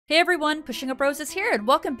Hey everyone, PushingUpRoses here, and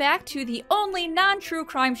welcome back to the only non-true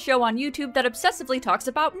crime show on YouTube that obsessively talks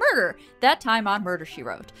about murder, that time on Murder, She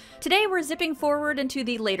Wrote. Today we're zipping forward into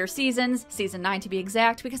the later seasons, season 9 to be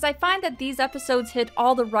exact, because I find that these episodes hit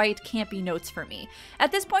all the right campy notes for me.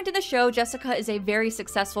 At this point in the show, Jessica is a very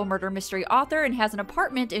successful murder mystery author and has an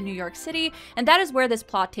apartment in New York City, and that is where this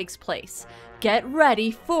plot takes place. Get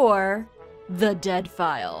ready for The Dead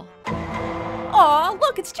File. Aw,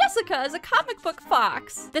 look, it's Jessica as a comic book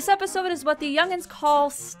fox! This episode is what the youngins call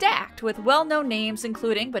stacked, with well-known names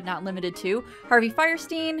including, but not limited to, Harvey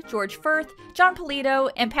Fierstein, George Firth, John Polito,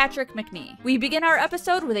 and Patrick McNee. We begin our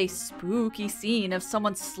episode with a spooky scene of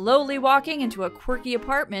someone slowly walking into a quirky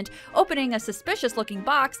apartment, opening a suspicious-looking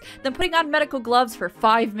box, then putting on medical gloves for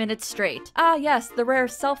 5 minutes straight. Ah yes, the rare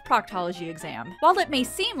self-proctology exam. While it may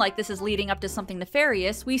seem like this is leading up to something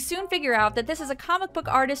nefarious, we soon figure out that this is a comic book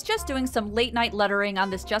artist just doing some late-night lettering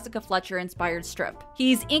on this Jessica Fletcher inspired strip.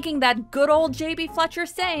 He's inking that good old J.B. Fletcher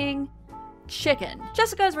saying, chicken.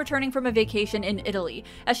 Jessica is returning from a vacation in Italy.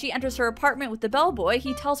 As she enters her apartment with the bellboy,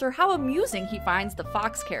 he tells her how amusing he finds the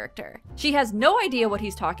Fox character. She has no idea what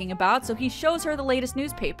he's talking about, so he shows her the latest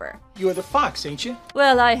newspaper. You're the Fox, ain't you?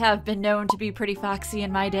 Well, I have been known to be pretty foxy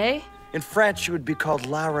in my day. In France, she would be called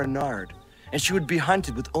La Renarde, and she would be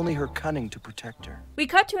hunted with only her cunning to protect her. We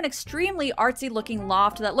cut to an extremely artsy-looking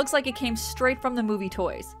loft that looks like it came straight from the movie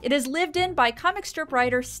Toys. It is lived in by comic strip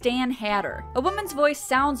writer Stan Hatter. A woman's voice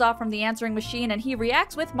sounds off from the answering machine and he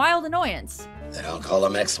reacts with mild annoyance. They don't call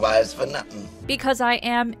them ex-wives for nothing. Because I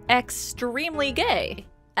am extremely gay.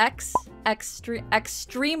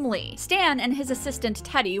 Extremely. Stan and his assistant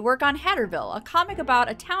Teddy work on Hatterville, a comic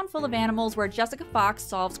about a town full of animals where Jessica Fox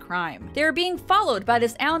solves crime. They are being followed by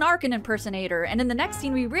this Alan Arkin impersonator, and in the next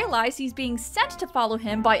scene we realize he's being sent to follow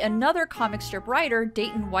him by another comic strip writer,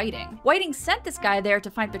 Dayton Whiting. Whiting sent this guy there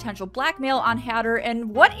to find potential blackmail on Hatter,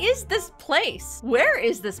 and what is this place? Where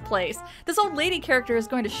is this place? This old lady character is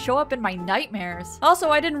going to show up in my nightmares.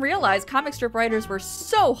 Also, I didn't realize comic strip writers were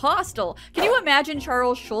so hostile. Can you imagine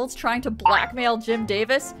Charles Schultz trying to blackmail Jim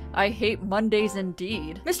Davis? I hate Mondays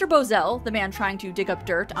indeed. Mr. Bozell, the man trying to dig up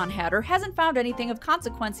dirt on Hatter, hasn't found anything of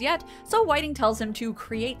consequence yet, so Whiting tells him to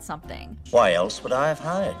create something. Why else would I have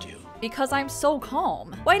hired you? Because I'm so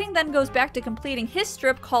calm. Whiting then goes back to completing his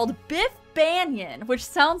strip called Biff Banyan, which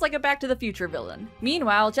sounds like a Back to the Future villain.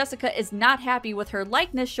 Meanwhile, Jessica is not happy with her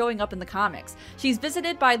likeness showing up in the comics. She's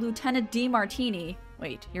visited by Lieutenant D. Martini.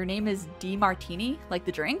 Wait, your name is D. Martini? Like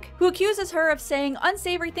the drink? Who accuses her of saying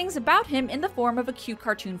unsavory things about him in the form of a cute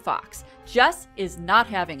cartoon fox. Jess is not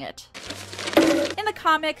having it. In the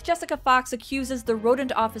comic, Jessica Fox accuses the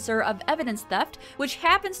rodent officer of evidence theft, which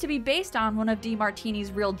happens to be based on one of D.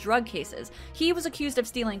 Martini's real drug cases. He was accused of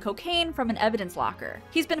stealing cocaine from an evidence locker.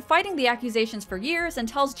 He's been fighting the accusations for years and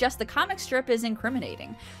tells Jess the comic strip is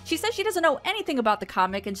incriminating. She says she doesn't know anything about the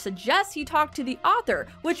comic and suggests he talk to the author,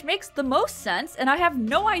 which makes the most sense, and I have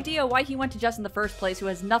no idea why he went to Jess in the first place, who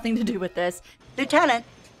has nothing to do with this. Lieutenant,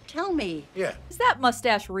 tell me. Yeah. Is that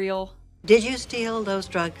mustache real? Did you steal those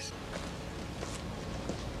drugs?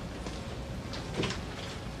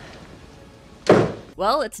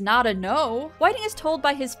 Well, it's not a no. Whiting is told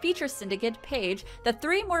by his feature syndicate, Paige, that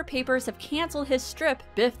 3 more papers have canceled his strip,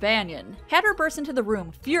 Biff Banyan. Hatter bursts into the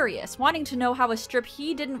room, furious, wanting to know how a strip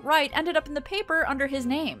he didn't write ended up in the paper under his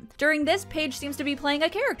name. During this, Paige seems to be playing a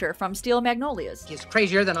character from Steel Magnolias. He's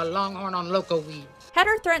crazier than a longhorn on loco weed.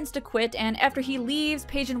 Hatter threatens to quit, and after he leaves,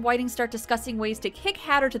 Paige and Whiting start discussing ways to kick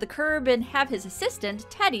Hatter to the curb and have his assistant,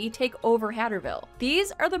 Teddy, take over Hatterville.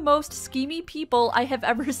 These are the most schemy people I have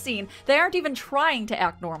ever seen. They aren't even trying to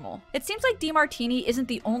act normal. It seems like D. Martini isn't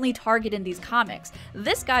the only target in these comics.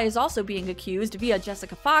 This guy is also being accused via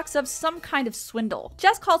Jessica Fox of some kind of swindle.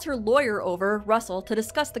 Jess calls her lawyer over, Russell, to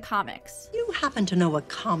discuss the comics. You happen to know a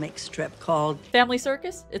comic strip called Family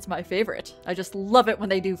Circus? It's my favorite. I just love it when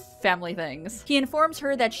they do family things. He informs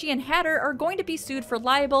her that she and Hatter are going to be sued for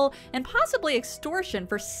libel and possibly extortion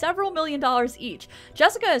for several $millions each.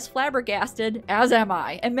 Jessica is flabbergasted, as am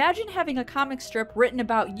I. Imagine having a comic strip written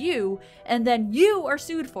about you, and then you are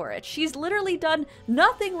sued for it. She's literally done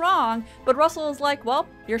nothing wrong, but Russell is like, well,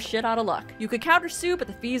 you're shit out of luck. You could countersue, but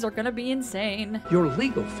the fees are gonna be insane. Your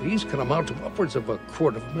legal fees can amount to upwards of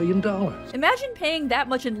 $250,000. Imagine paying that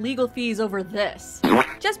much in legal fees over this.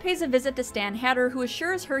 Jess pays a visit to Stan Hatter, who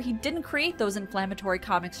assures her he didn't create those inflammatory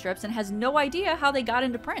comic strips and has no idea how they got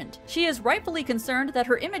into print. She is rightfully concerned that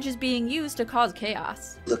her image is being used to cause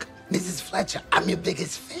chaos. Look, Mrs. Fletcher, I'm your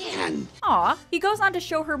biggest fan. Aw, he goes on to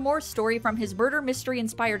show her more story from his murder mystery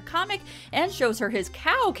inspired comic and shows her his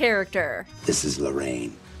cow character. This is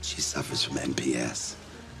Lorraine. She suffers from MPS,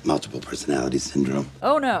 multiple personality syndrome.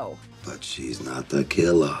 Oh no. But she's not the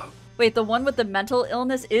killer. Wait, the one with the mental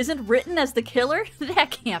illness isn't written as the killer? That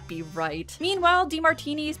can't be right. Meanwhile,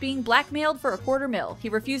 DeMartini is being blackmailed for $250,000. He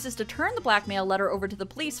refuses to turn the blackmail letter over to the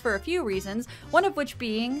police for a few reasons, one of which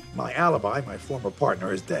being, My alibi, my former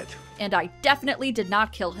partner, is dead. and I definitely did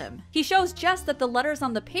not kill him. He shows Jess that the letters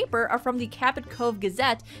on the paper are from the Cabot Cove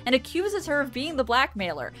Gazette and accuses her of being the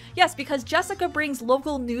blackmailer. Yes, because Jessica brings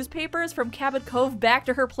local newspapers from Cabot Cove back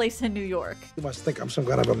to her place in New York. You must think I'm some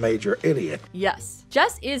kind of a major idiot. Yes.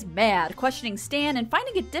 Jess is mad, questioning Stan and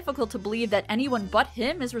finding it difficult to believe that anyone but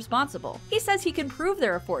him is responsible. He says he can prove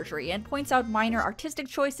they're a forgery and points out minor artistic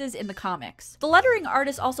choices in the comics. The lettering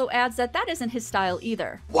artist also adds that that isn't his style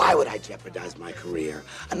either. Why would I jeopardize my career?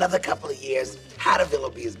 Another couple of years, Hatterville will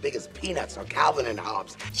be as big as Peanuts or Calvin and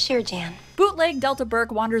Hobbes. Sure, Jan. Bootleg Delta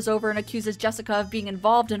Burke wanders over and accuses Jessica of being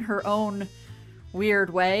involved in her own weird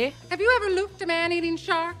way. Have you ever looked a man-eating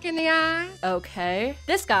shark in the eye? Okay.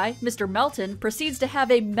 This guy, Mr. Melton, proceeds to have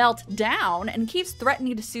a meltdown and keeps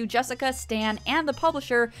threatening to sue Jessica, Stan, and the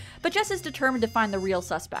publisher, but Jess is determined to find the real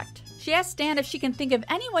suspect. She asks Stan if she can think of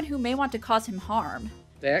anyone who may want to cause him harm.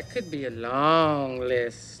 That could be a long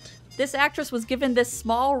list. This actress was given this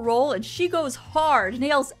small role and she goes hard,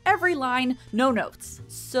 nails every line, no notes.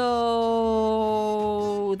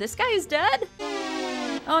 So this guy is dead?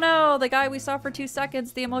 Oh no, the guy we saw for 2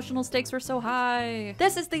 seconds, the emotional stakes were so high.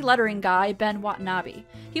 This is the lettering guy, Ben Watanabe.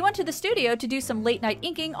 He went to the studio to do some late night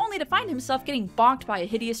inking only to find himself getting bonked by a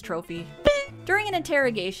hideous trophy. During an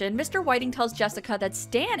interrogation, Mr. Whiting tells Jessica that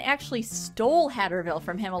Stan actually stole Hatterville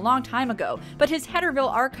from him a long time ago, but his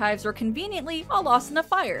Hatterville archives were conveniently all lost in a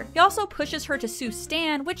fire. He also pushes her to sue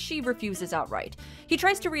Stan, which she refuses outright. He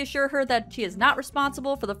tries to reassure her that she is not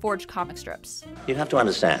responsible for the forged comic strips. You have to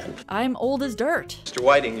understand. I'm old as dirt. Mr.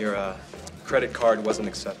 Whiting, your credit card wasn't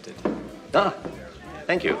accepted. Ah,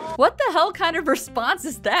 thank you. What the hell kind of response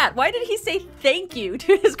is that? Why did he say thank you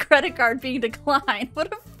to his credit card being declined?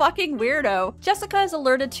 What a fucking weirdo. Jessica is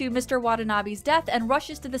alerted to Mr. Watanabe's death and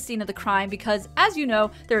rushes to the scene of the crime because, as you know,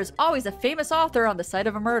 there is always a famous author on the site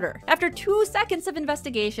of a murder. After 2 seconds of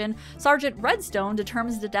investigation, Sergeant Redstone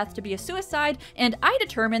determines the death to be a suicide, and I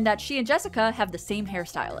determine that she and Jessica have the same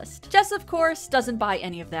hairstylist. Jess, of course, doesn't buy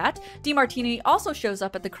any of that. DeMartini also shows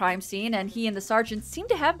up at the crime scene, and he and the sergeant seem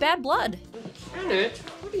to have bad blood. Janet,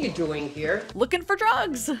 what are you doing here? Looking for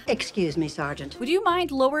drugs. Excuse me, Sergeant. Would you mind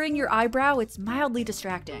lowering your eyebrow? It's mildly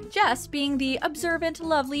distracting. Jess, being the observant,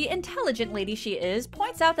 lovely, intelligent lady she is,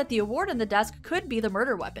 points out that the award on the desk could be the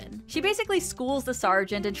murder weapon. She basically schools the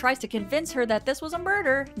sergeant and tries to convince her that this was a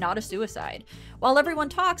murder, not a suicide. While everyone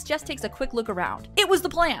talks, Jess takes a quick look around. It was the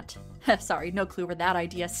plant! Sorry, no clue where that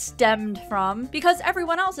idea stemmed from. Because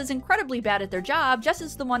everyone else is incredibly bad at their job, Jess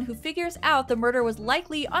is the one who figures out the murder was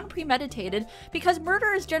likely unpremeditated because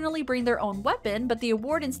murderers generally bring their own weapon, but the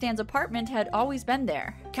award in Stan's apartment had always been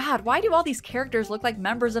there. God, why do all these characters look like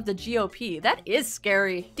members of the GOP? That is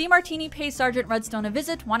scary. DeMartini pays Sergeant Redstone a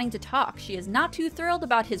visit, wanting to talk. She is not too thrilled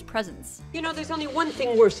about his presence. You know, there's only one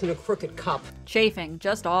thing worse than a crooked cop. Chafing,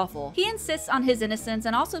 just awful. He insists on his innocence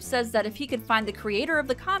and also says that if he could find the creator of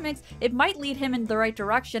the comics, it might lead him in the right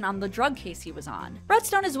direction on the drug case he was on.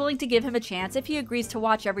 Redstone is willing to give him a chance if he agrees to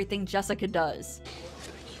watch everything Jessica does.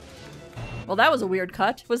 Well, that was a weird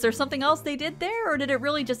cut. Was there something else they did there, or did it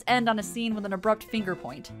really just end on a scene with an abrupt finger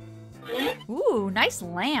point? Ooh, nice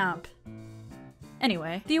lamp.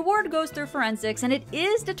 Anyway, the award goes through forensics and it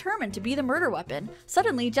is determined to be the murder weapon.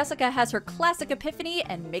 Suddenly, Jessica has her classic epiphany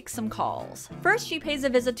and makes some calls. First, she pays a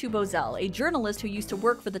visit to Bozell, a journalist who used to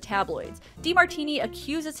work for the tabloids. DeMartini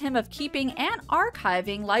accuses him of keeping and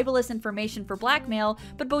archiving libelous information for blackmail,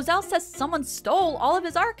 but Bozell says someone stole all of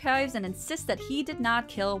his archives and insists that he did not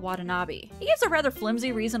kill Watanabe. He gives a rather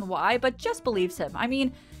flimsy reason why, but just believes him. I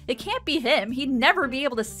mean, it can't be him. He'd never be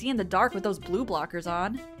able to see in the dark with those blue blockers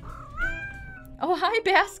on. Oh, hi,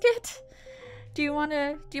 Basket. Do you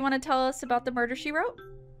wanna tell us about the murder she wrote?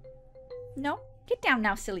 No? Get down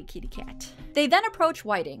now, silly kitty cat. They then approach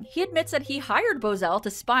Whiting. He admits that he hired Bozell to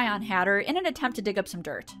spy on Hatter in an attempt to dig up some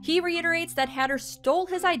dirt. He reiterates that Hatter stole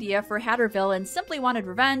his idea for Hatterville and simply wanted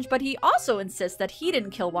revenge, but he also insists that he didn't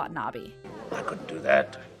kill Watanabe. I couldn't do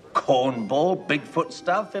that. Cornball, Bigfoot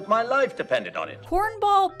stuff, if my life depended on it.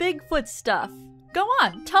 Cornball, Bigfoot stuff. Go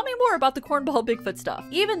on, tell me more about the cornball Bigfoot stuff.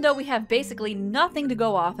 Even though we have basically nothing to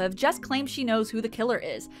go off of, Jess claims she knows who the killer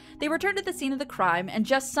is. They return to the scene of the crime, and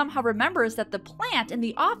Jess somehow remembers that the plant in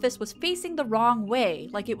the office was facing the wrong way,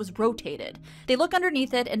 like it was rotated. They look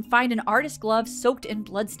underneath it and find an artist's glove soaked in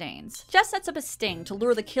bloodstains. Jess sets up a sting to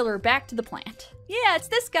lure the killer back to the plant. Yeah, it's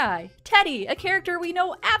this guy, Teddy, a character we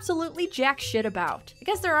know absolutely jack shit about. I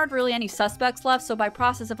guess there aren't really any suspects left, so by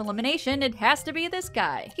process of elimination, it has to be this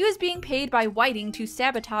guy. He was being paid by Whiting to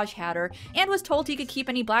sabotage Hatter, and was told he could keep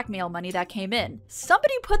any blackmail money that came in.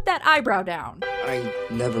 Somebody put that eyebrow down. I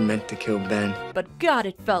never meant to kill Ben. But God,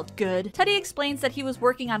 it felt good. Teddy explains that he was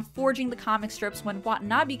working on forging the comic strips when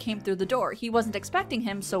Watanabe came through the door. He wasn't expecting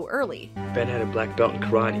him so early. Ben had a black belt in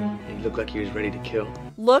karate, and he looked like he was ready to kill.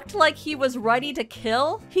 Looked like he was ready to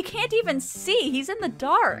kill? He can't even see, he's in the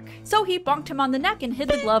dark. So he bonked him on the neck and hid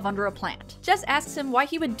the glove under a plant. Jess asks him why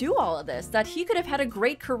he would do all of this, that he could have had a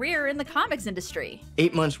great career in the comics industry.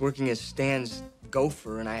 8 months working as Stan's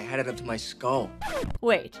gopher, and I had it up to my skull.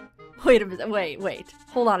 Wait a minute, wait.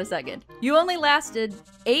 Hold on a second. You only lasted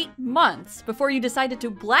 8 months before you decided to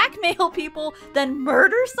blackmail people, then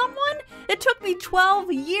murder someone? It took me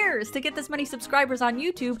 12 years to get this many subscribers on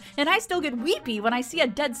YouTube, and I still get weepy when I see a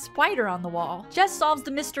dead spider on the wall. Jess solves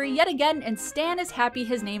the mystery yet again, and Stan is happy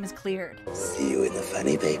his name is cleared. See you in the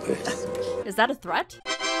funny papers. Is that a threat?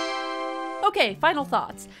 Okay, final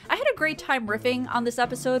thoughts. I had a great time riffing on this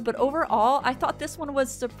episode, but overall, I thought this one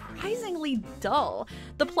was surprisingly dull.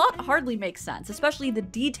 The plot hardly makes sense, especially the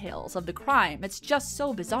details of the crime. It's just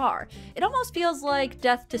so bizarre. It almost feels like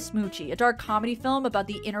Death to Smoochie, a dark comedy film about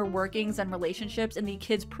the inner workings and relationships in the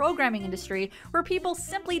kids' programming industry, where people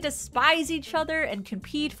simply despise each other and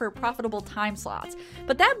compete for profitable time slots.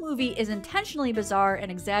 But that movie is intentionally bizarre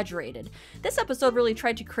and exaggerated. This episode really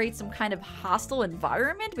tried to create some kind of hostile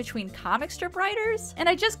environment between comic strip writers, and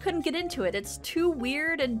I just couldn't get into it. It's too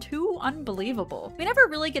weird and too unbelievable. We never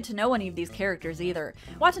really get to know any of these characters either.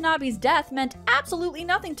 Watanabe's death meant absolutely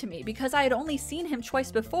nothing to me because I had only seen him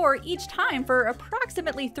twice before, each time for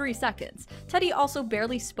approximately 3 seconds. Teddy also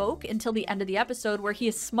barely spoke until the end of the episode where he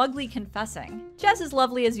is smugly confessing. Jess is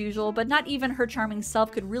lovely as usual, but not even her charming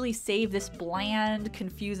self could really save this bland,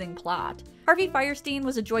 confusing plot. Harvey Fierstein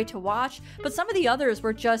was a joy to watch, but some of the others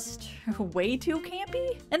were just way too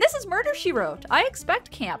campy. And this is Murder, She Wrote. I expect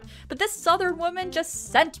camp, but this southern woman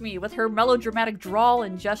just sent me with her melodramatic drawl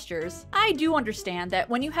and gestures. I do understand that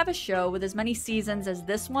when you have a show with as many seasons as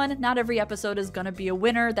this one, not every episode is gonna be a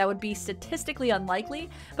winner. That would be statistically unlikely,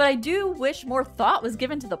 but I do wish more thought was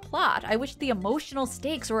given to the plot. I wish the emotional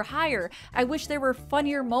stakes were higher. I wish there were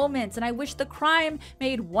funnier moments, and I wish the crime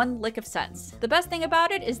made one lick of sense. The best thing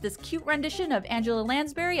about it is this cute rendition of Angela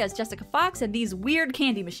Lansbury as Jessica Fox and these weird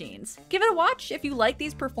candy machines. Give it a watch if you like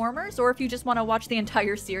these performers, or if you just want to watch the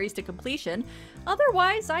entire series to completion.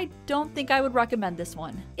 Otherwise, I don't think I would recommend this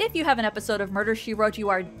one. If you have an episode of Murder, She Wrote you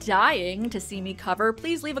are dying to see me cover,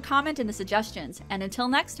 please leave a comment in the suggestions. And until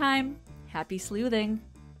next time, happy sleuthing!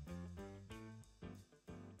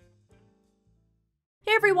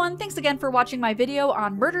 Hey everyone, thanks again for watching my video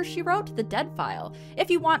on Murder, She Wrote, The Dead File. If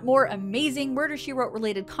you want more amazing Murder, She Wrote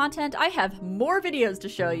related content, I have more videos to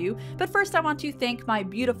show you, but first I want to thank my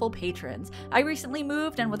beautiful patrons. I recently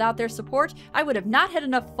moved, and without their support, I would have not had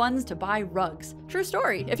enough funds to buy rugs. True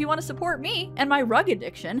story. If you want to support me and my rug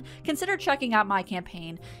addiction, consider checking out my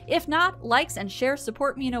campaign. If not, likes and shares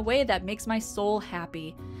support me in a way that makes my soul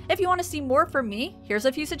happy. If you want to see more from me, here's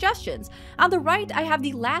a few suggestions. On the right, I have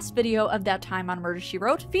the last video of that time on Murder, She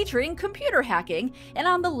Wrote featuring computer hacking, and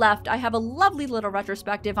on the left, I have a lovely little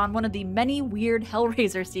retrospective on one of the many weird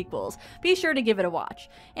Hellraiser sequels. Be sure to give it a watch.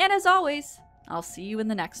 And as always, I'll see you in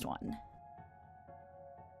the next one.